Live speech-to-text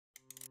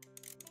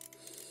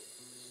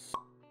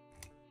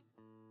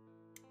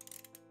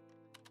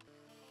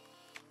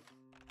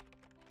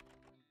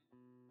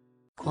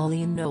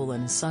Coleen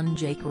Nolan's son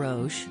Jake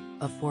Roche,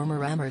 a former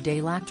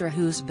Emmerdale actor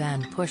whose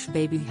band Push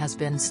Baby has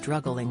been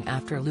struggling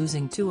after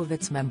losing two of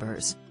its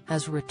members,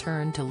 has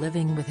returned to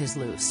living with his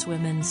Loose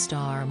Women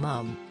star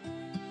mum.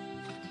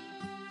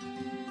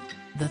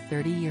 The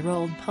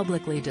 30-year-old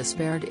publicly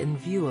despaired in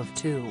view of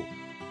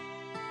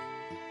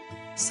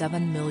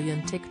 2.7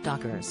 million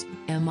TikTokers,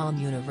 "I'm on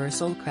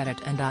universal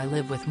credit and I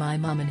live with my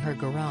mum in her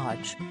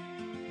garage.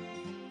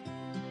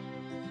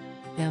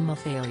 I'm a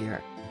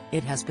failure."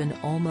 It has been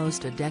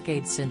almost a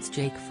decade since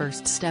Jake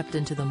first stepped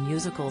into the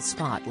musical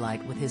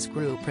spotlight with his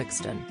group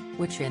Brixton,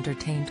 which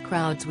entertained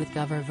crowds with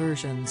cover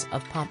versions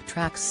of pop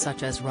tracks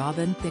such as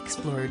Robin Thicke's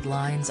Blurred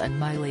Lines and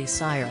Miley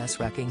Cyrus'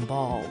 Wrecking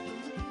Ball.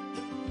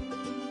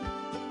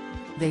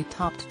 They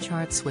topped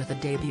charts with a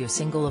debut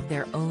single of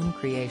their own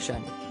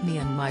creation, Me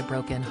and My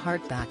Broken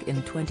Heart, back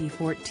in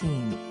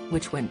 2014,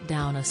 which went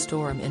down a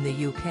storm in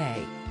the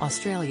UK,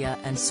 Australia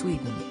and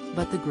Sweden,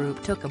 but the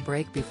group took a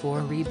break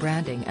before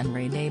rebranding and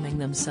renaming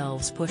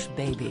themselves Push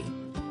Baby.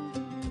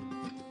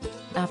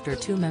 After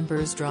two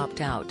members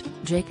dropped out,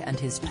 Jake and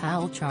his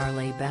pal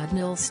Charlie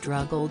Badnell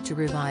struggled to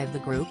revive the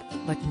group,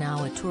 but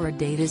now a tour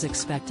date is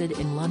expected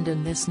in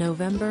London this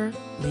November,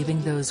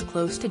 leaving those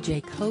close to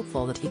Jake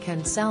hopeful that he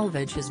can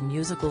salvage his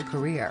musical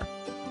career.